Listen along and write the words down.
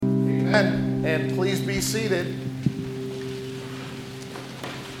And please be seated.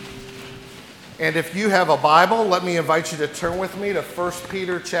 And if you have a Bible, let me invite you to turn with me to 1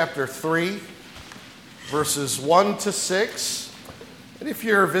 Peter chapter 3, verses 1 to 6. And if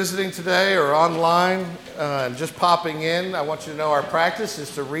you're visiting today or online and just popping in, I want you to know our practice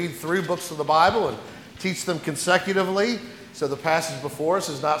is to read through books of the Bible and teach them consecutively. So the passage before us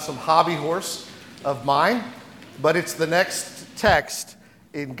is not some hobby horse of mine, but it's the next text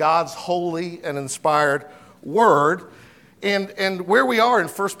in God's holy and inspired word. And where we are in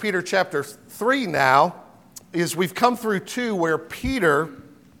 1 Peter chapter 3 now is we've come through 2 where Peter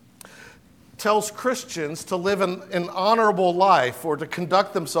tells Christians to live an honorable life or to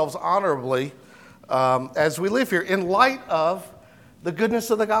conduct themselves honorably as we live here in light of the goodness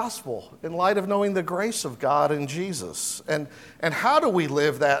of the gospel, in light of knowing the grace of God in Jesus. And how do we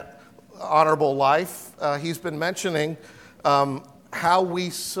live that honorable life? He's been mentioning how we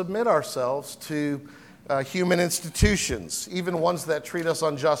submit ourselves to human institutions, even ones that treat us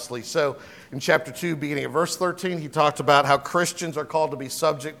unjustly. So in chapter 2, beginning at verse 13, he talked about how Christians are called to be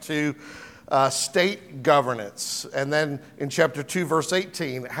subject to state governance. And then in chapter 2, verse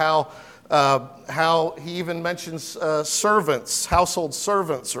 18, how he even mentions servants, household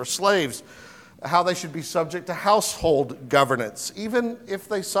servants or slaves, how they should be subject to household governance, even if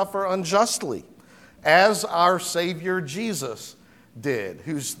they suffer unjustly, as our Savior Jesus did,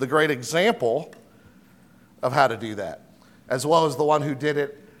 who's the great example of how to do that, as well as the one who did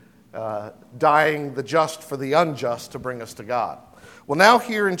it, dying the just for the unjust to bring us to God. Well, now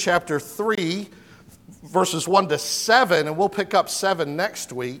here in chapter 3, verses 1 to 7, and we'll pick up 7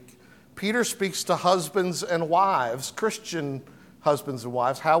 next week, Peter speaks to husbands and wives, Christian husbands and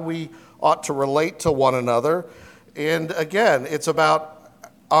wives, how we ought to relate to one another. And again, it's about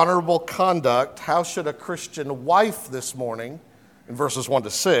honorable conduct. How should a Christian wife this morning, in verses 1 to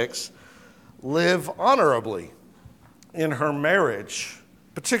 6, live honorably in her marriage,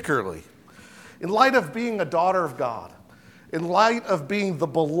 particularly in light of being a daughter of God, in light of being the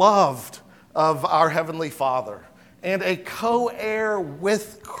beloved of our Heavenly Father, and a co-heir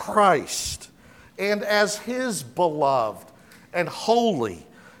with Christ, and as His beloved and holy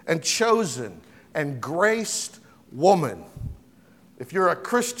and chosen and graced woman. If you're a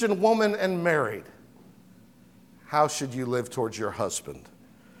Christian woman and married, how should you live towards your husband?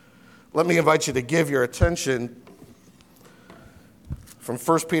 Let me invite you to give your attention from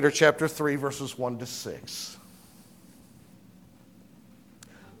 1 Peter chapter 3, verses 1 to 6.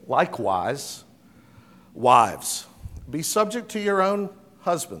 Likewise, wives, be subject to your own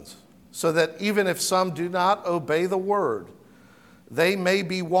husbands, so that even if some do not obey the word, they may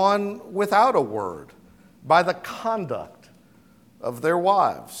be won without a word by the conduct of their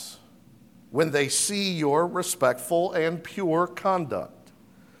wives, when they see your respectful and pure conduct.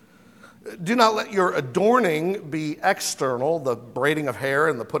 Do not let your adorning be external, the braiding of hair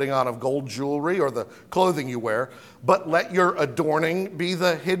and the putting on of gold jewelry or the clothing you wear, but let your adorning be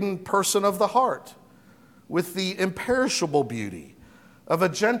the hidden person of the heart, with the imperishable beauty of a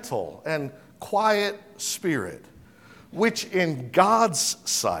gentle and quiet spirit, which in God's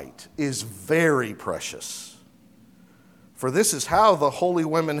sight is very precious. For this is how the holy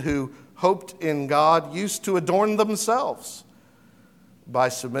women who hoped in God used to adorn themselves, by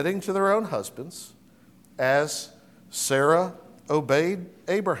submitting to their own husbands, as Sarah obeyed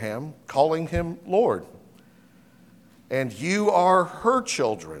Abraham, calling him Lord. And you are her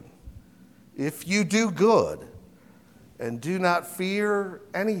children, if you do good and do not fear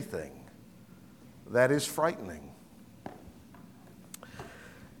anything that is frightening.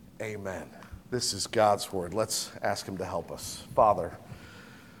 Amen. This is God's word. Let's ask Him to help us. Father,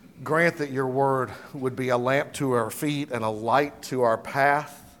 grant that your word would be a lamp to our feet and a light to our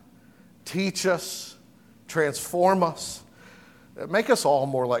path. Teach us, transform us, make us all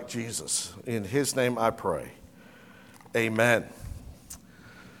more like Jesus. In His name I pray. Amen.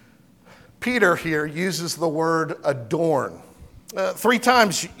 Peter here uses the word adorn. 3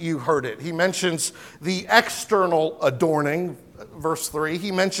 times you heard it. He mentions the external adorning, verse 3.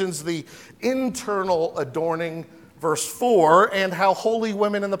 He mentions the internal adorning, verse 4, and how holy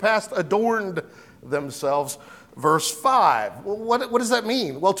women in the past adorned themselves, verse 5. Well, what does that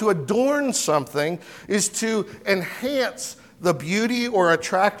mean? Well, to adorn something is to enhance the beauty or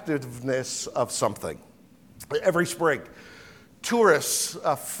attractiveness of something. Every spring, tourists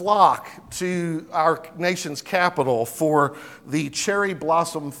flock to our nation's capital for the Cherry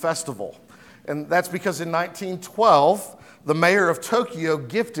Blossom Festival. And that's because in 1912, the mayor of Tokyo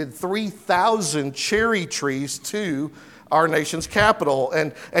gifted 3,000 cherry trees to our nation's capital.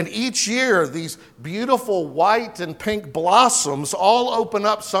 And each year, these beautiful white and pink blossoms all open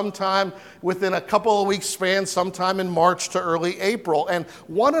up sometime within a couple of weeks span, sometime in March to early April. And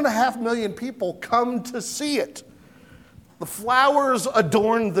 1.5 million people come to see it. The flowers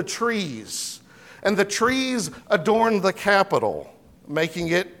adorn the trees, and the trees adorn the Capitol, making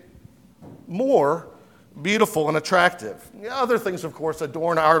it more beautiful and attractive. Other things, of course,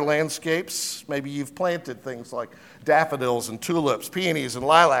 adorn our landscapes. Maybe you've planted things like daffodils and tulips, peonies and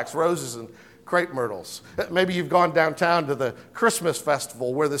lilacs, roses and crepe myrtles. Maybe you've gone downtown to the Christmas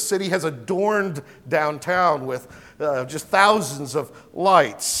festival where the city has adorned downtown with just thousands of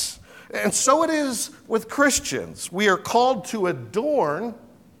lights. And so it is with Christians. We are called to adorn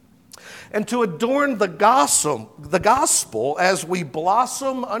and to adorn the gospel as we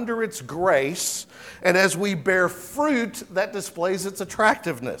blossom under its grace and as we bear fruit that displays its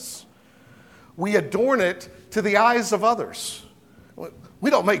attractiveness. We adorn it to the eyes of others. We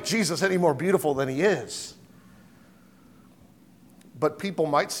don't make Jesus any more beautiful than he is. But people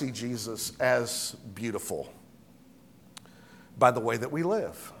might see Jesus as beautiful by the way that we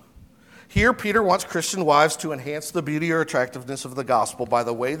live. Here, Peter wants Christian wives to enhance the beauty or attractiveness of the gospel by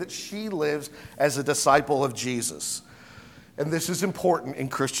the way that she lives as a disciple of Jesus. And this is important in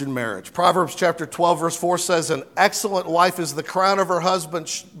Christian marriage. Proverbs chapter 12, verse 4 says, "An excellent wife is the crown of her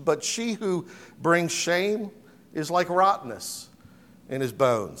husband, but she who brings shame is like rottenness in his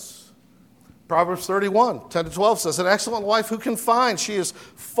bones." Proverbs 31, 10 to 12 says, "An excellent wife who can find? She is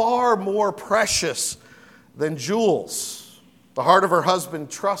far more precious than jewels. The heart of her husband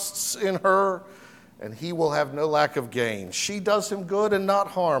trusts in her, and he will have no lack of gain. She does him good and not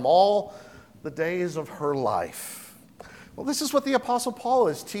harm all the days of her life." Well, this is what the Apostle Paul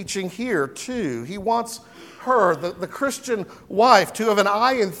is teaching here, too. He wants her, the Christian wife, to have an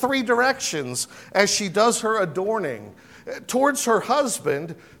eye in three directions as she does her adorning: towards her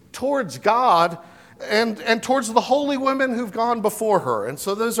husband, towards God, and towards the holy women who've gone before her. And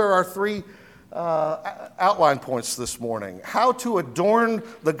so those are our three outline points this morning. How to adorn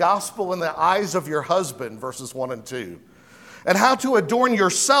the gospel in the eyes of your husband, verses 1 and 2. And how to adorn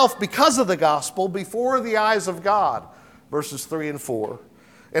yourself because of the gospel before the eyes of God, verses 3 and 4.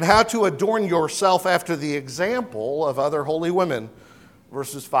 And how to adorn yourself after the example of other holy women,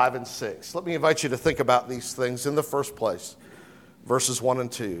 verses 5 and 6. Let me invite you to think about these things in the first place, verses 1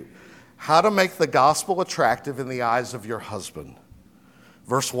 and 2. How to make the gospel attractive in the eyes of your husband.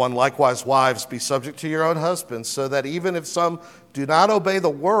 Verse 1, "Likewise, wives, be subject to your own husbands, so that even if some do not obey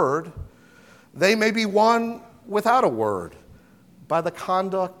the word, they may be won without a word by the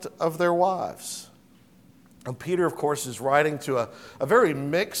conduct of their wives." And Peter, of course, is writing to a very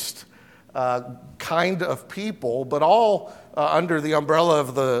mixed kind of people, but all under the umbrella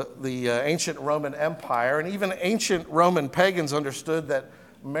of the ancient Roman Empire. And even ancient Roman pagans understood that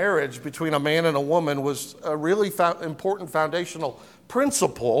marriage between a man and a woman was a really important foundational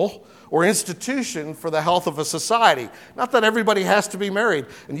principle or institution for the health of a society. Not that everybody has to be married,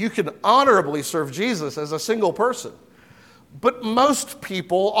 and you can honorably serve Jesus as a single person. But most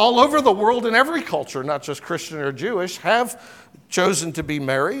people all over the world in every culture, not just Christian or Jewish, have chosen to be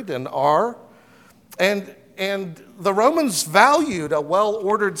married and are. And the Romans valued a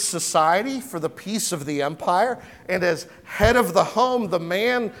well-ordered society for the peace of the empire. And as head of the home, the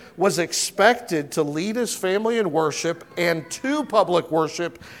man was expected to lead his family in worship and to public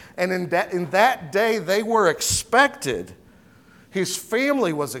worship. And in that day, they were expected, his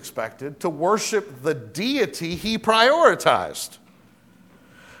family was expected, to worship the deity he prioritized.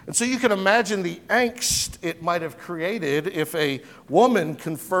 And so you can imagine the angst it might have created if a woman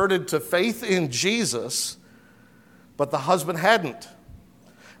converted to faith in Jesus, but the husband hadn't.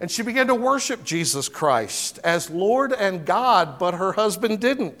 And she began to worship Jesus Christ as Lord and God, but her husband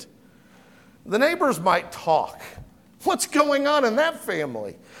didn't. The neighbors might talk. What's going on in that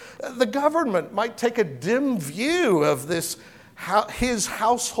family? The government might take a dim view of his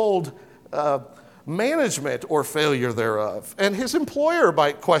household management or failure thereof. And his employer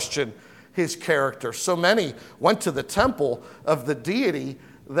might question his character. So many went to the temple of the deity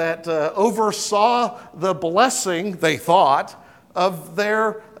that oversaw the blessing, they thought, of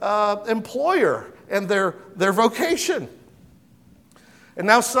their employer and their vocation. And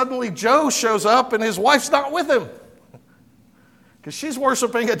now suddenly Joe shows up and his wife's not with him because she's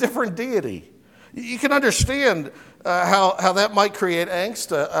worshiping a different deity. You can understand how that might create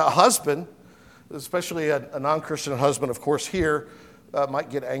angst. A husband, especially a non-Christian husband, of course, here, might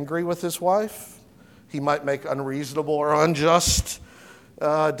get angry with his wife. He might make unreasonable or unjust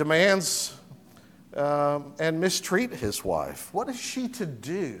demands and mistreat his wife. What is she to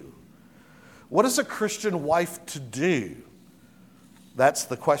do? What is a Christian wife to do? That's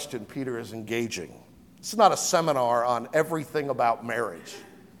the question Peter is engaging. It's not a seminar on everything about marriage.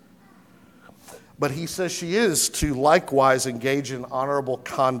 But he says she is to likewise engage in honorable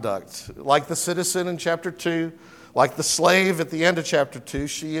conduct. Like the citizen in chapter 2, like the slave at the end of chapter 2,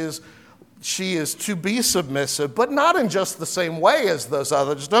 she is to be submissive, but not in just the same way as those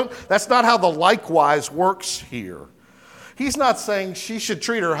others. That's not how the likewise works here. He's not saying she should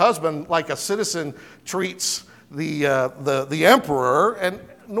treat her husband like a citizen treats the emperor, and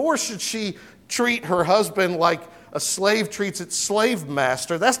nor should she treat her husband like a slave treats its slave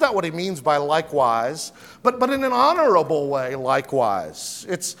master. That's not what he means by likewise, but in an honorable way, likewise.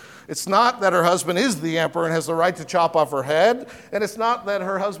 It's not that her husband is the emperor and has the right to chop off her head, and it's not that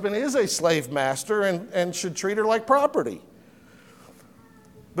her husband is a slave master and should treat her like property.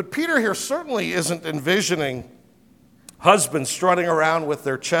 But Peter here certainly isn't envisioning husbands strutting around with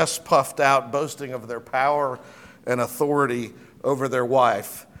their chests puffed out, boasting of their power and authority over their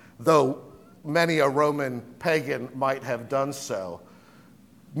wife, though many a Roman pagan might have done so.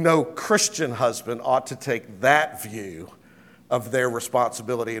 No Christian husband ought to take that view of their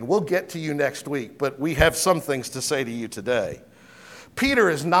responsibility. And we'll get to you next week, but we have some things to say to you today. Peter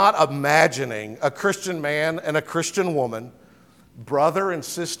is not imagining a Christian man and a Christian woman, brother and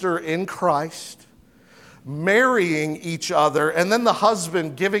sister in Christ, marrying each other, and then the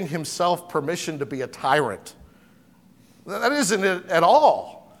husband giving himself permission to be a tyrant. That isn't it at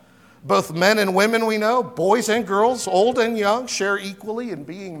all. Both men and women, we know, boys and girls, old and young, share equally in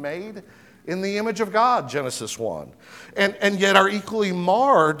being made in the image of God, Genesis 1. And yet are equally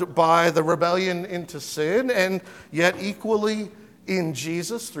marred by the rebellion into sin, and yet equally in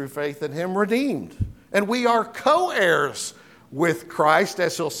Jesus, through faith in him, redeemed. And we are co-heirs with Christ,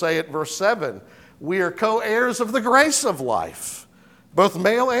 as he'll say at verse 7. We are co-heirs of the grace of life, both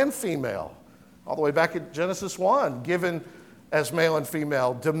male and female. All the way back at Genesis 1, given as male and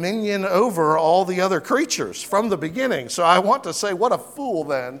female dominion over all the other creatures from the beginning. So I want to say, what a fool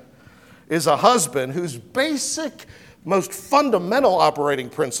then is a husband whose basic, most fundamental operating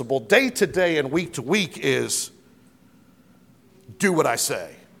principle, day to day and week to week, is do what I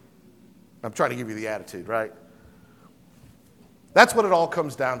say. I'm trying to give you the attitude, right? That's what it all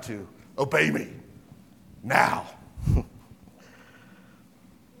comes down to. Obey me now.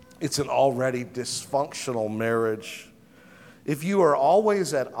 It's an already dysfunctional marriage. If you are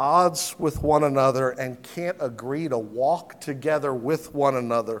always at odds with one another and can't agree to walk together with one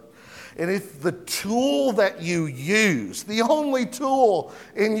another, and if the tool that you use, the only tool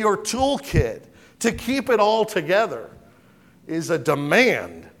in your toolkit to keep it all together, is a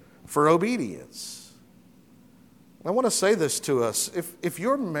demand for obedience. I want to say this to us. If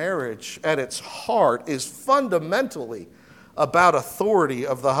your marriage at its heart is fundamentally about authority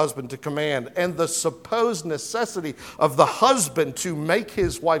of the husband to command and the supposed necessity of the husband to make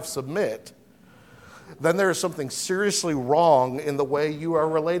his wife submit, then there is something seriously wrong in the way you are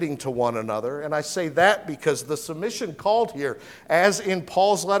relating to one another. And I say that because the submission called here, as in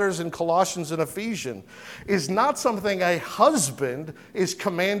Paul's letters in Colossians and Ephesians, is not something a husband is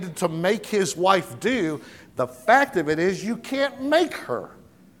commanded to make his wife do. The fact of it is you can't make her.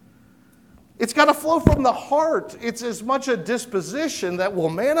 It's got to flow from the heart. It's as much a disposition that will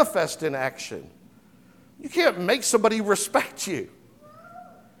manifest in action. You can't make somebody respect you.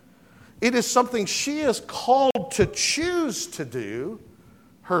 It is something she is called to choose to do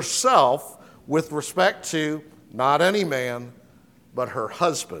herself with respect to not any man, but her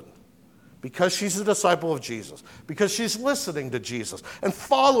husband. Because she's a disciple of Jesus. Because she's listening to Jesus and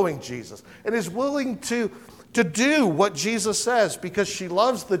following Jesus and is willing to do what Jesus says because she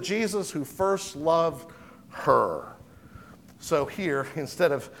loves the Jesus who first loved her. So here,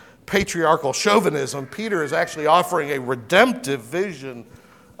 instead of patriarchal chauvinism, Peter is actually offering a redemptive vision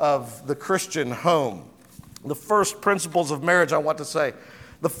of the Christian home. The first principles of marriage, I want to say,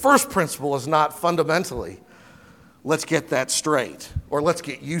 the first principle is not fundamentally, let's get that straight, or let's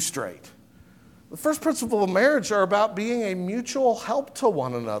get you straight. The first principle of marriage are about being a mutual help to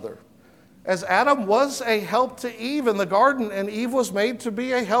one another. As Adam was a help to Eve in the garden, and Eve was made to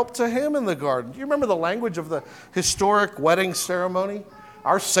be a help to him in the garden. Do you remember the language of the historic wedding ceremony?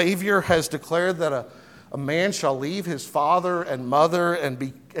 Our Savior has declared that a man shall leave his father and mother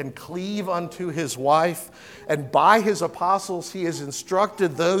and cleave unto his wife. And by his apostles, he has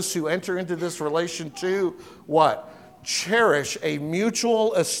instructed those who enter into this relation to what? Cherish a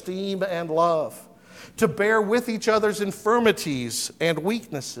mutual esteem and love. To bear with each other's infirmities and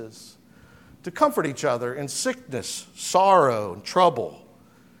weaknesses. To comfort each other in sickness, sorrow, and trouble.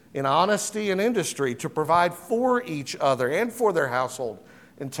 In honesty and industry, to provide for each other and for their household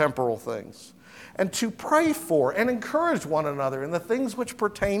in temporal things, and to pray for and encourage one another in the things which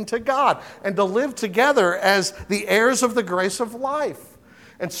pertain to God, and to live together as the heirs of the grace of life.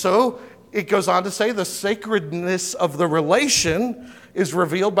 And so it goes on to say the sacredness of the relation is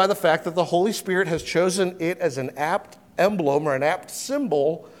revealed by the fact that the Holy Spirit has chosen it as an apt emblem or an apt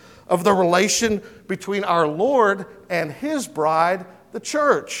symbol of the relation between our Lord and his bride, the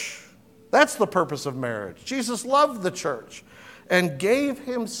church. That's the purpose of marriage. Jesus loved the church and gave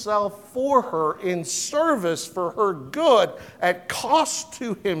himself for her in service for her good at cost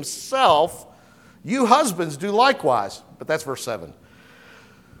to himself. You husbands do likewise. But that's verse 7.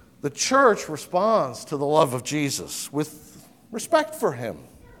 The church responds to the love of Jesus with respect for him.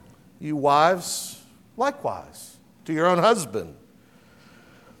 You wives, likewise, to your own husband.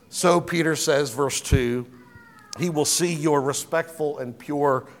 So Peter says, verse 2, he will see your respectful and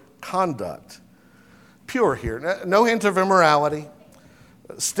pure conduct. Pure here, no hint of immorality,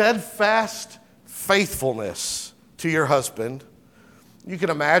 steadfast faithfulness to your husband. You can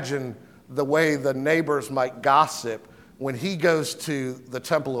imagine the way the neighbors might gossip when he goes to the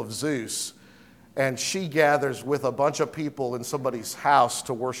temple of Zeus and she gathers with a bunch of people in somebody's house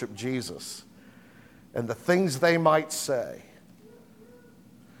to worship Jesus, and the things they might say.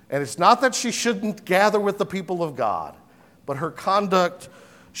 And it's not that she shouldn't gather with the people of God, but her conduct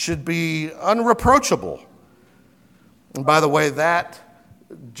should be unreproachable. And by the way, that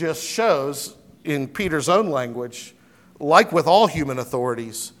just shows, in Peter's own language, like with all human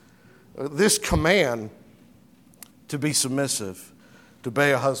authorities, this command to be submissive, to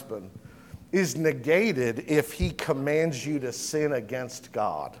obey a husband, is negated if he commands you to sin against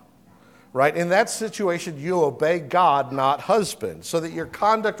God. Right? In that situation, you obey God, not husband, so that your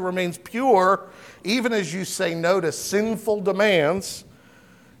conduct remains pure, even as you say no to sinful demands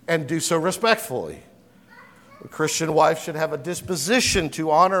and do so respectfully. A Christian wife should have a disposition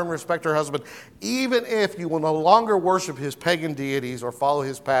to honor and respect her husband, even if you will no longer worship his pagan deities or follow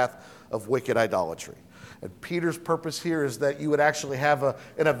his path of wicked idolatry. And Peter's purpose here is that you would actually have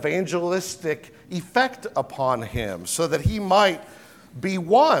an evangelistic effect upon him, so that he might be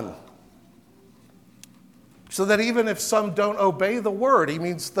won. So that even if some don't obey the word, he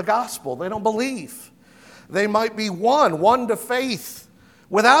means the gospel, they don't believe, they might be won to faith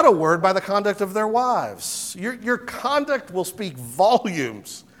without a word by the conduct of their wives. Your conduct will speak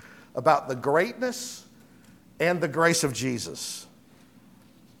volumes about the greatness and the grace of Jesus.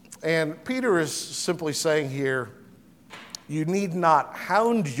 And Peter is simply saying here, you need not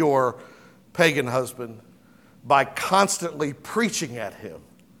hound your pagan husband by constantly preaching at him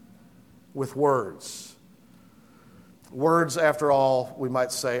with words. Words, after all, we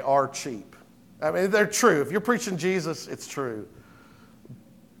might say, are cheap. I mean, they're true. If you're preaching Jesus, it's true.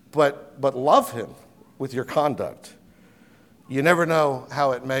 But love him with your conduct. You never know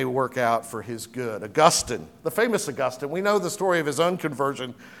how it may work out for his good. Augustine, the famous Augustine, we know the story of his own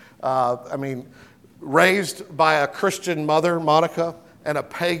conversion. Raised by a Christian mother, Monica, and a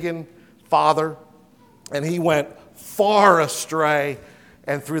pagan father. And he went far astray.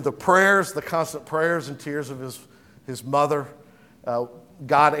 And through the prayers, the constant prayers and tears of his mother,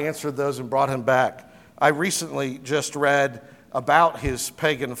 God answered those and brought him back. I recently just read about his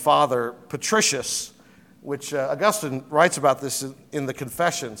pagan father, Patricius, which Augustine writes about this in the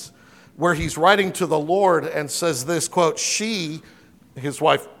Confessions, where he's writing to the Lord and says this, quote, she, his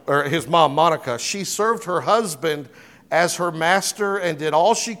wife, or his mom, Monica, she served her husband as her master and did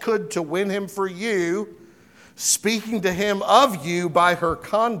all she could to win him for you, speaking to him of you by her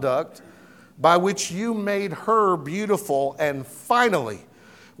conduct, by which you made her beautiful. And finally,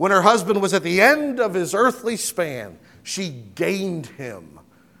 when her husband was at the end of his earthly span, she gained him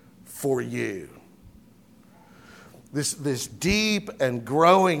for you. This deep and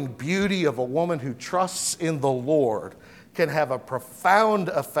growing beauty of a woman who trusts in the Lord can have a profound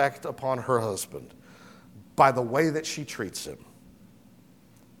effect upon her husband by the way that she treats him.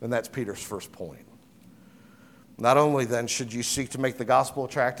 And that's Peter's first point. Not only then should you seek to make the gospel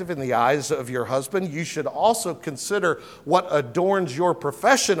attractive in the eyes of your husband, you should also consider what adorns your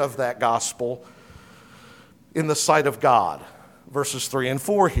profession of that gospel in the sight of God. Verses 3 and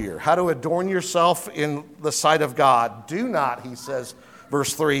 4 here. How to adorn yourself in the sight of God. Do not, he says,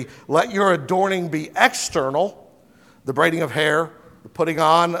 verse 3, let your adorning be external, the braiding of hair, the putting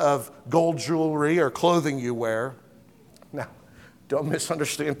on of gold jewelry or clothing you wear. Now, don't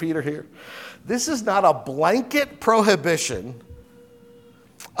misunderstand Peter here. This is not a blanket prohibition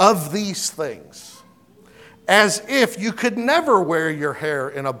of these things, as if you could never wear your hair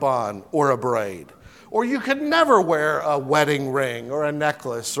in a bun or a braid, or you could never wear a wedding ring or a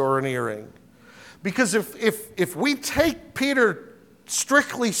necklace or an earring. Because if we take Peter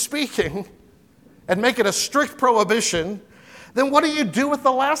strictly speaking, and make it a strict prohibition, then what do you do with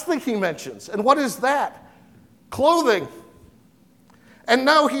the last thing he mentions? And what is that? Clothing. And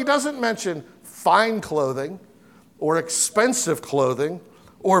no, he doesn't mention fine clothing or expensive clothing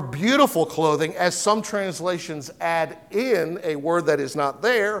or beautiful clothing, as some translations add in a word that is not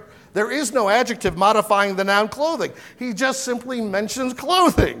there. There is no adjective modifying the noun clothing. He just simply mentions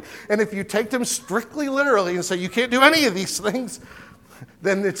clothing. And if you take them strictly literally and say you can't do any of these things,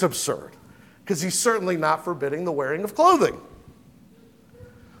 then it's absurd, because he's certainly not forbidding the wearing of clothing.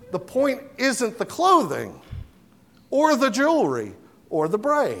 The point isn't the clothing or the jewelry or the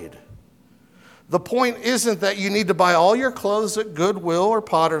braid. The point isn't that you need to buy all your clothes at Goodwill or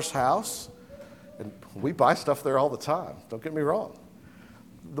Potter's House. And we buy stuff there all the time, don't get me wrong.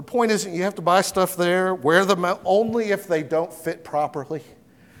 The point isn't you have to buy stuff there, wear them only if they don't fit properly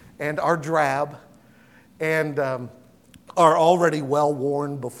and are drab and are already well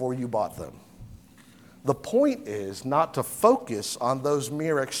worn before you bought them. The point is not to focus on those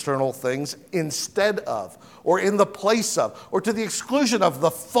mere external things instead of, or in the place of, or to the exclusion of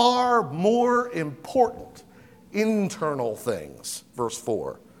the far more important internal things. Verse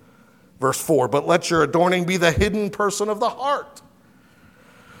 4. Verse 4, but let your adorning be the hidden person of the heart.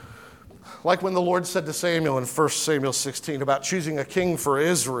 Like when the Lord said to Samuel in 1 Samuel 16 about choosing a king for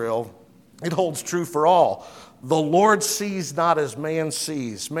Israel, it holds true for all. The Lord sees not as man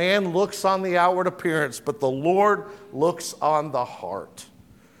sees. Man looks on the outward appearance, but the Lord looks on the heart.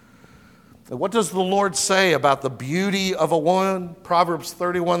 And what does the Lord say about the beauty of a woman? Proverbs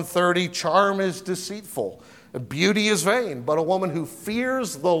 31:30, charm is deceitful, and beauty is vain, but a woman who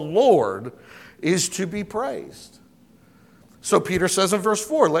fears the Lord is to be praised. So Peter says in verse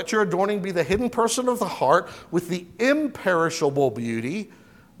 4, let your adorning be the hidden person of the heart with the imperishable beauty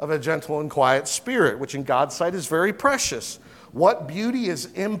of a gentle and quiet spirit, which in God's sight is very precious. What beauty is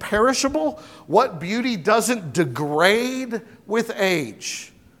imperishable? What beauty doesn't degrade with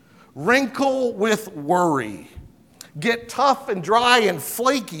age, wrinkle with worry, get tough and dry and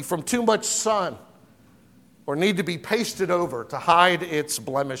flaky from too much sun, or need to be pasted over to hide its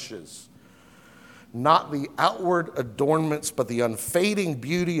blemishes? Not the outward adornments, but the unfading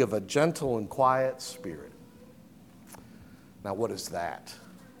beauty of a gentle and quiet spirit. Now, what is that?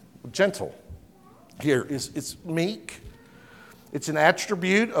 Gentle here it's meek. It's an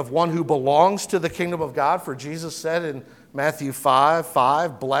attribute of one who belongs to the kingdom of God. For Jesus said in Matthew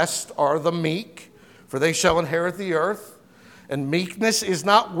 5:5, blessed are the meek, for they shall inherit the earth. And meekness is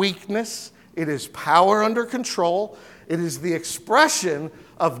not weakness. It is power under control. It is the expression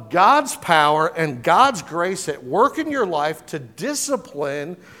of God's power and God's grace at work in your life to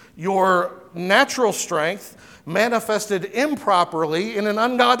discipline your natural strength manifested improperly in an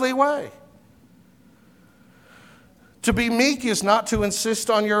ungodly way. To be meek is not to insist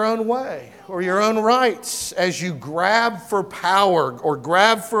on your own way or your own rights as you grab for power or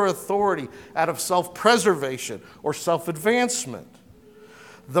grab for authority out of self-preservation or self-advancement.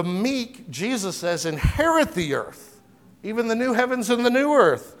 The meek, Jesus says, inherit the earth, even the new heavens and the new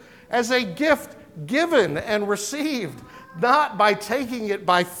earth, as a gift given and received, not by taking it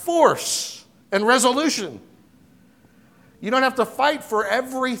by force and resolution. You don't have to fight for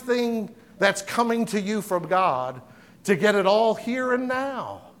everything that's coming to you from God to get it all here and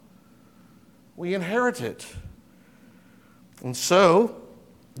now. We inherit it. And so,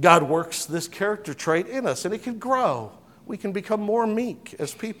 God works this character trait in us, and it can grow. We can become more meek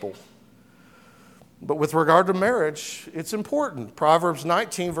as people. But with regard to marriage, it's important. Proverbs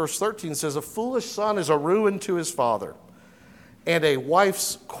 19, verse 13 says, a foolish son is a ruin to his father, and a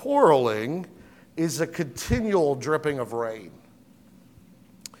wife's quarreling is a continual dripping of rain.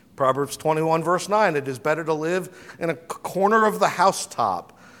 Proverbs 21, verse 9, it is better to live in a corner of the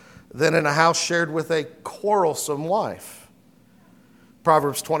housetop than in a house shared with a quarrelsome wife.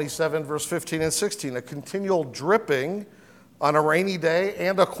 Proverbs 27, verse 15 and 16, a continual dripping on a rainy day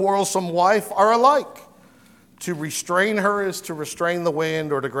and a quarrelsome wife are alike. To restrain her is to restrain the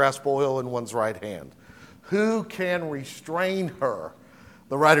wind or to grasp oil in one's right hand. Who can restrain her?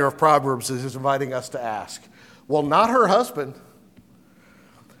 The writer of Proverbs is inviting us to ask. Well, not her husband,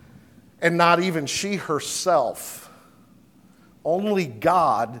 and not even she herself. Only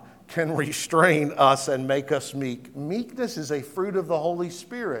God can restrain us and make us meek. Meekness is a fruit of the Holy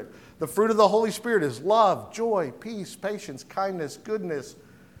Spirit. The fruit of the Holy Spirit is love, joy, peace, patience, kindness, goodness,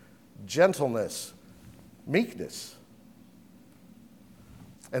 gentleness, meekness,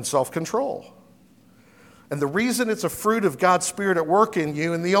 and self-control. And the reason it's a fruit of God's Spirit at work in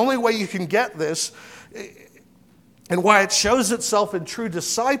you, and the only way you can get this, and why it shows itself in true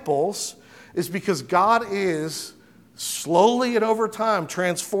disciples, is because God is slowly and over time,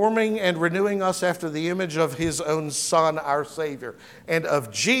 transforming and renewing us after the image of his own Son, our Savior. And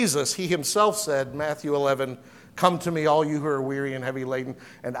of Jesus, he himself said, Matthew 11, "Come to me, all you who are weary and heavy laden,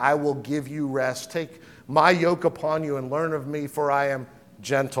 and I will give you rest. Take my yoke upon you and learn of me, for I am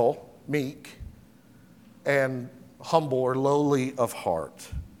gentle," meek, "and humble," or lowly of heart.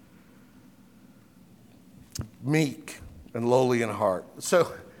 Meek and lowly in heart.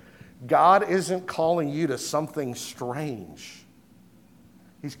 So God isn't calling you to something strange.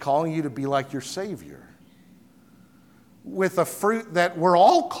 He's calling you to be like your Savior, with a fruit that we're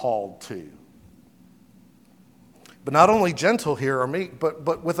all called to. But not only gentle here or meek,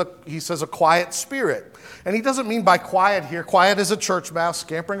 but with he says, a quiet spirit. And he doesn't mean by quiet here, quiet as a church mouse,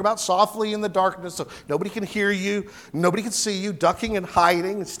 scampering about softly in the darkness so nobody can hear you, nobody can see you, ducking and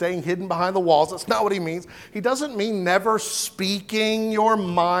hiding and staying hidden behind the walls. That's not what he means. He doesn't mean never speaking your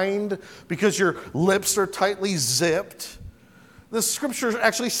mind because your lips are tightly zipped. The scripture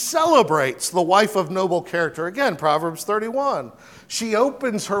actually celebrates the wife of noble character. Again, Proverbs 31. She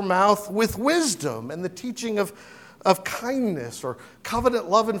opens her mouth with wisdom, and the teaching of kindness or covenant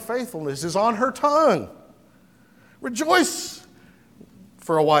love and faithfulness is on her tongue. Rejoice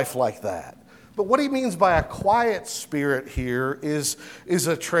for a wife like that. But what he means by a quiet spirit here is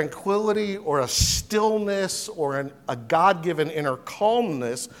a tranquility or a stillness or a God-given inner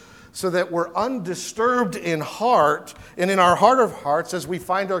calmness, so that we're undisturbed in heart and in our heart of hearts as we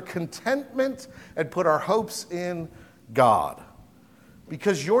find our contentment and put our hopes in God.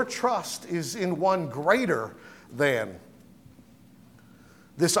 Because your trust is in one greater than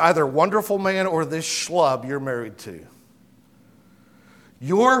this either wonderful man or this schlub you're married to.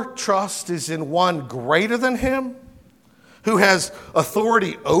 Your trust is in one greater than him, who has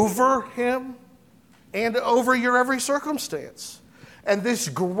authority over him and over your every circumstance. And this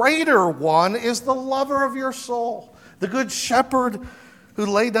greater one is the lover of your soul, the good shepherd who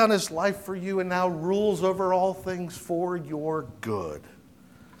laid down his life for you and now rules over all things for your good.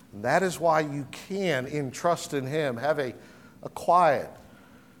 And that is why you can, in trust in him, have a quiet,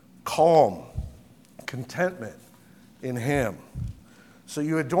 calm contentment in him. So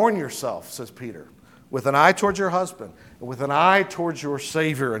you adorn yourself, says Peter, with an eye towards your husband, and with an eye towards your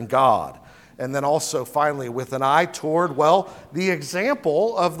Savior and God. And then also, finally, with an eye toward, the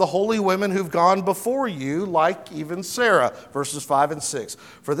example of the holy women who've gone before you, like even Sarah, verses 5 and 6.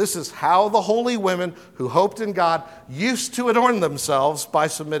 For this is how the holy women who hoped in God used to adorn themselves by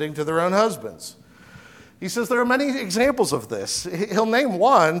submitting to their own husbands. He says there are many examples of this. He'll name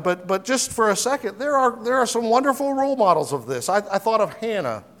one, but just for a second, there are some wonderful role models of this. I thought of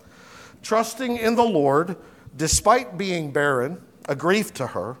Hannah, trusting in the Lord, despite being barren, a grief to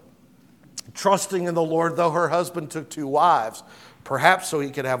her. Trusting in the Lord, though her husband took 2 wives, perhaps so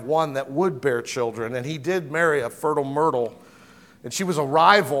he could have one that would bear children. And he did marry a fertile myrtle. And she was a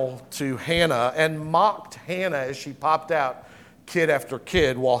rival to Hannah and mocked Hannah as she popped out kid after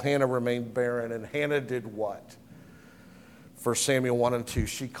kid while Hannah remained barren. And Hannah did what? 1 Samuel 1 and 2.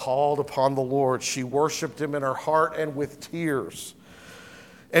 She called upon the Lord. She worshiped him in her heart and with tears.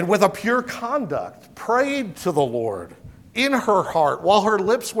 And with a pure conduct, prayed to the Lord in her heart while her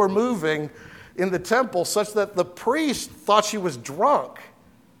lips were moving in the temple, such that the priest thought she was drunk,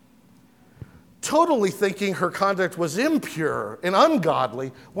 totally thinking her conduct was impure and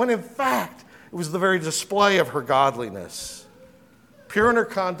ungodly, when in fact it was the very display of her godliness. Pure in her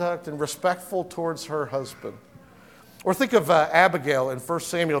conduct and respectful towards her husband. Or think of Abigail in 1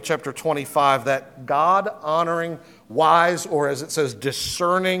 Samuel chapter 25, that God-honoring, wise, or as it says,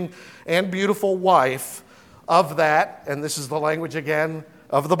 discerning and beautiful wife of that, and this is the language again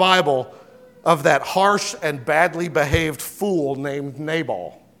of the Bible, of that harsh and badly behaved fool named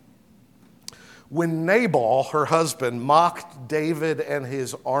Nabal. When Nabal, her husband, mocked David and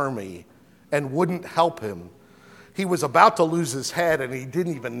his army and wouldn't help him, he was about to lose his head and he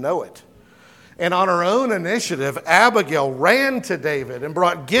didn't even know it. And on her own initiative, Abigail ran to David and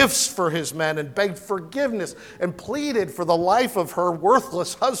brought gifts for his men and begged forgiveness and pleaded for the life of her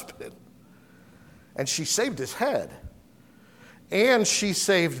worthless husband. And she saved his head. And she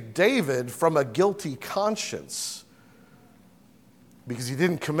saved David from a guilty conscience because he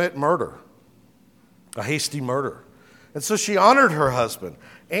didn't commit murder, a hasty murder. And so she honored her husband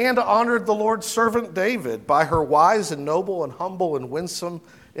and honored the Lord's servant David by her wise and noble and humble and winsome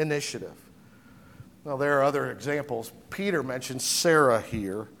initiative. Now, there are other examples. Peter mentions Sarah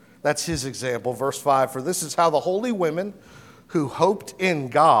here. That's his example, verse 5. For this is how the holy women who hoped in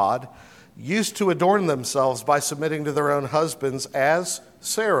God used to adorn themselves by submitting to their own husbands, as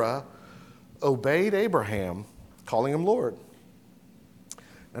Sarah obeyed Abraham, calling him Lord.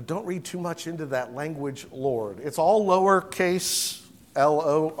 Now, don't read too much into that language, Lord. It's all lowercase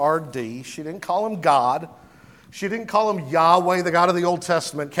Lord. She didn't call him God. She didn't call him Yahweh, the God of the Old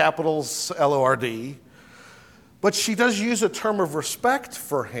Testament, capitals Lord. But she does use a term of respect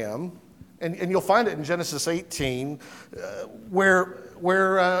for him. And you'll find it in Genesis 18,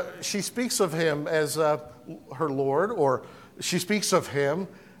 where she speaks of him as her Lord, or she speaks of him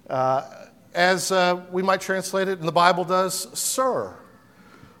as we might translate it, and the Bible does, sir.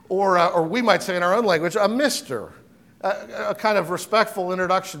 Or we might say in our own language, a mister. A kind of respectful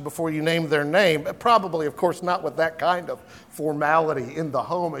introduction before you name their name. Probably, of course, not with that kind of formality in the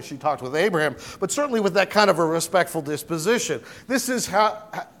home as she talked with Abraham, but certainly with that kind of a respectful disposition. This is how,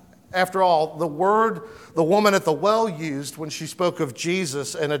 after all, the word the woman at the well used when she spoke of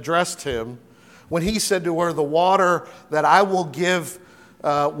Jesus and addressed him, when he said to her, the water that I will give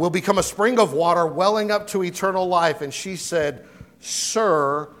will become a spring of water welling up to eternal life. And she said,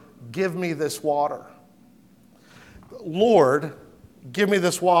 Sir, give me this water. Lord, give me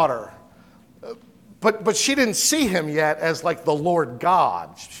this water. But she didn't see him yet as like the Lord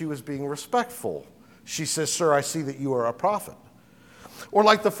God. She was being respectful. She says, Sir, I see that you are a prophet. Or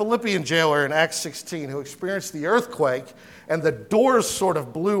like the Philippian jailer in Acts 16 who experienced the earthquake and the doors sort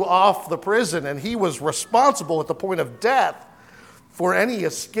of blew off the prison and he was responsible at the point of death for any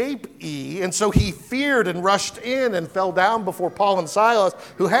escapee. And so he feared and rushed in and fell down before Paul and Silas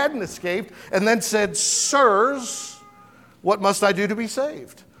who hadn't escaped and then said, Sirs, what must I do to be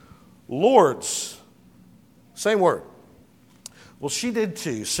saved? Lords, same word. Well, she did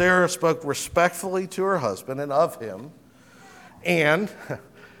too. Sarah spoke respectfully to her husband and of him, and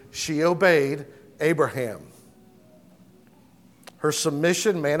she obeyed Abraham. Her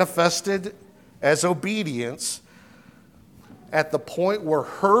submission manifested as obedience at the point where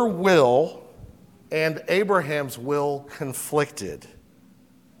her will and Abraham's will conflicted.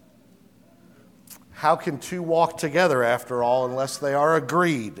 How can two walk together, after all, unless they are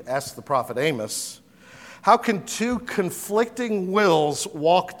agreed? Asked the prophet Amos. How can two conflicting wills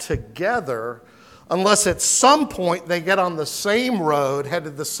walk together unless at some point they get on the same road,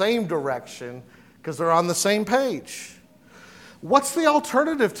 headed the same direction, because they're on the same page? What's the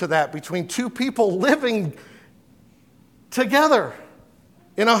alternative to that between two people living together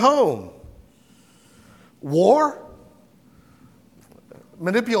in a home? War?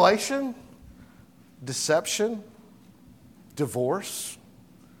 Manipulation? Deception? Divorce?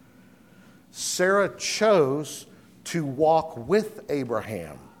 Sarah chose to walk with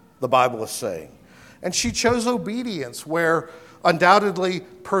Abraham, the Bible is saying. And she chose obedience, where undoubtedly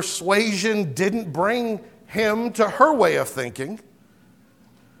persuasion didn't bring him to her way of thinking.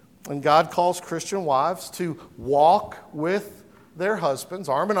 And God calls Christian wives to walk with their husbands,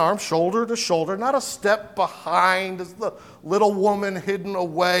 arm in arm, shoulder to shoulder, not a step behind as the little woman hidden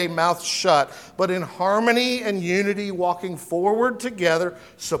away, mouth shut, but in harmony and unity, walking forward together,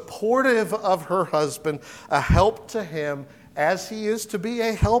 supportive of her husband, a help to him as he is to be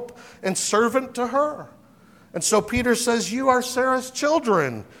a help and servant to her. And so Peter says, you are Sarah's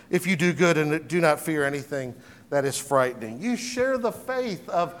children if you do good and do not fear anything that is frightening. You share the faith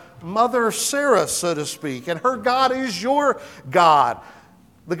of Mother Sarah, so to speak, and her God is your God.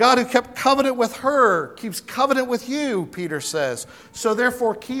 The God who kept covenant with her keeps covenant with you, Peter says. So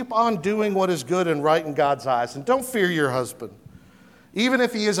therefore, keep on doing what is good and right in God's eyes. And don't fear your husband, even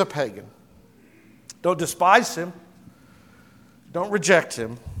if he is a pagan. Don't despise him. Don't reject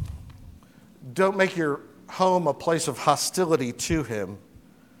him. Don't make your home a place of hostility to him.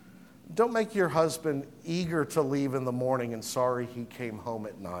 Don't make your husband eager to leave in the morning and sorry he came home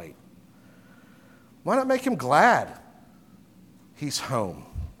at night. Why not make him glad he's home?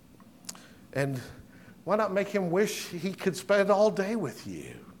 And why not make him wish he could spend all day with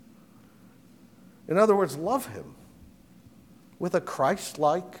you? In other words, love him with a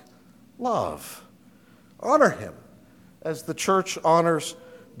Christ-like love. Honor him as the church honors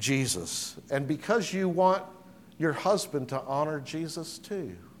Jesus. And because you want your husband to honor Jesus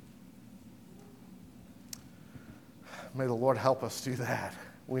too. May the Lord help us do that.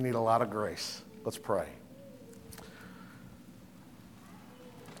 We need a lot of grace. Let's pray.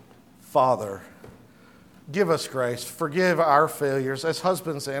 Father, give us grace. Forgive our failures as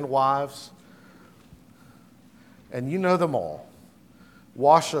husbands and wives. And you know them all.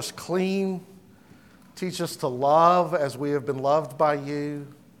 Wash us clean. Teach us to love as we have been loved by you.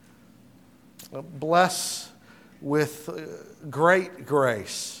 Bless with great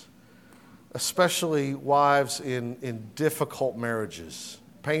grace, especially wives in difficult marriages,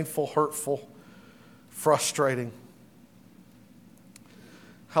 painful, hurtful, frustrating.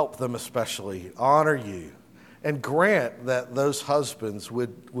 Help them especially honor you And grant that those husbands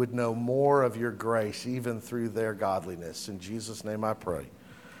would know more of your grace, even through their godliness. In Jesus' name I pray.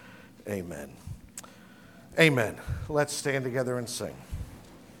 Amen. Amen. Let's stand together and sing.